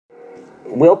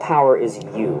willpower is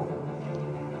you.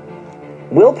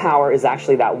 Willpower is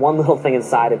actually that one little thing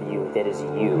inside of you that is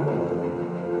you.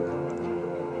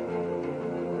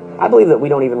 I believe that we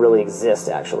don't even really exist,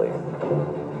 actually.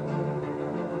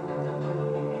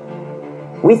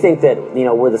 We think that,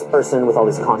 we're this person with all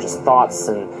these conscious thoughts,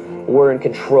 and we're in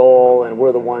control, and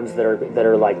we're the ones that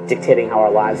are like dictating how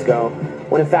our lives go.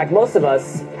 When in fact, most of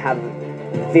us have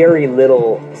very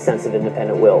little sense of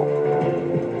independent will.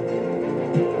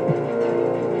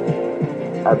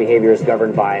 Our behavior is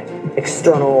governed by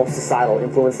external societal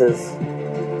influences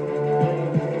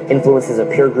of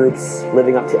peer groups,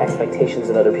 living up to expectations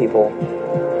of other people,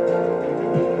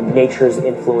 nature's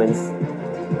influence,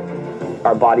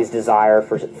 our body's desire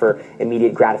for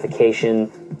immediate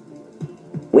gratification.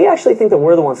 We actually think that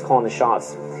we're the ones calling the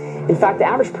shots. In fact, the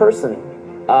average person,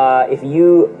 if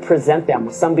you present them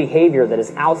with some behavior that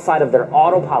is outside of their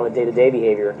autopilot day-to-day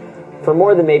behavior, for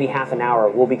more than maybe half an hour,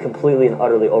 will be completely and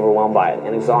utterly overwhelmed by it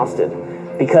and exhausted.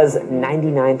 Because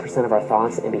 99% of our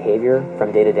thoughts and behavior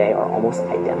from day to day are almost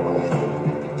identical.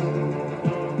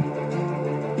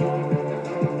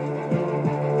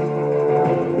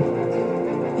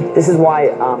 This is why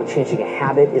changing a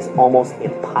habit is almost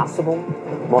impossible.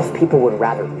 Most people would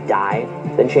rather die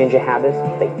than change a habit.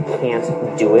 They can't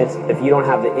do it. If you don't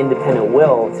have the independent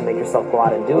will to make yourself go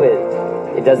out and do it,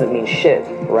 it doesn't mean shit,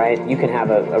 right? You can have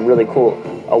a really cool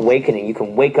awakening. You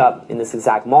can wake up in this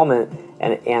exact moment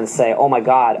and say, oh my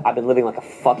God, I've been living like a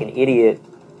fucking idiot.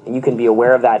 And you can be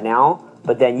aware of that now,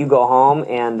 but then you go home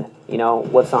and,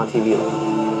 what's on TV?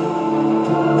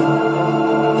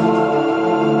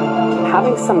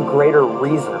 Having some greater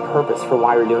reason or purpose for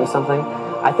why you're doing something,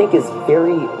 I think is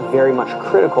very, very much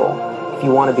critical if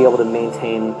you want to be able to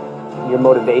maintain your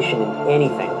motivation in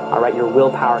anything, all right? Your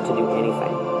willpower to do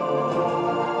anything.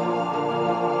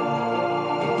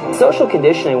 Social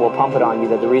conditioning will pump it on you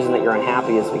that the reason that you're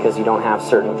unhappy is because you don't have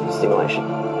certain stimulation.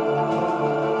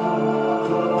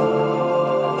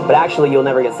 But actually, you'll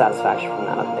never get satisfaction from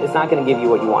that. It's not going to give you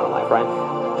what you want in life, right?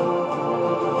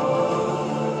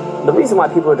 The reason why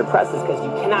people are depressed is because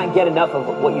you cannot get enough of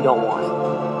what you don't want.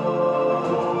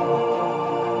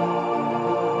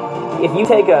 If you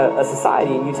take a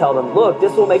society and you tell them, look,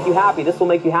 this will make you happy, this will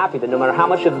make you happy, then no matter how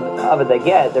much of it they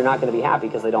get, they're not going to be happy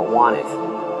because they don't want it.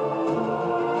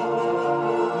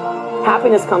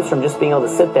 Happiness comes from just being able to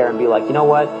sit there and be like, you know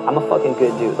what, I'm a fucking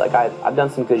good dude. Like, I've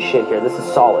done some good shit here. This is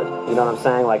solid. You know what I'm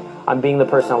saying? Like, I'm being the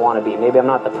person I want to be. Maybe I'm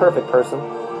not the perfect person.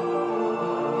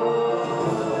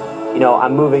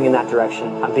 I'm moving in that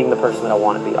direction. I'm being the person that I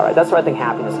want to be. All right, that's where I think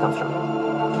happiness comes from.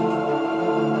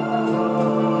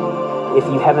 If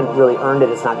you haven't really earned it,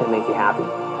 it's not going to make you happy.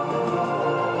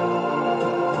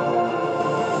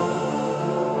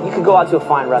 You could go out to a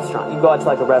fine restaurant. You go out to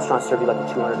like a restaurant, serve you like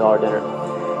a $200 dinner.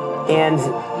 And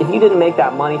if you didn't make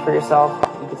that money for yourself,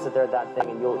 you could sit there at that thing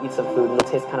and you'll eat some food and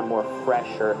it'll taste kind of more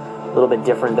fresh or a little bit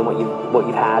different than what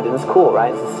you've had, and it's cool,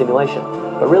 right? It's a stimulation.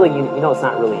 But really, you know it's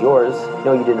not really yours. You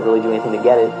know you didn't really do anything to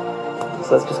get it.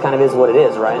 So that's just kind of is what it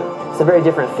is, right? It's a very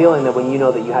different feeling than when you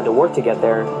know that you had to work to get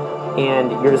there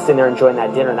and you're just sitting there enjoying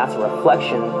that dinner, and that's a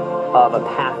reflection of a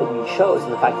path that you chose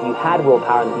and the fact that you had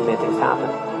willpower and that you made things happen.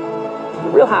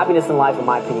 The real happiness in life, in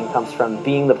my opinion, comes from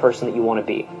being the person that you want to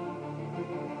be.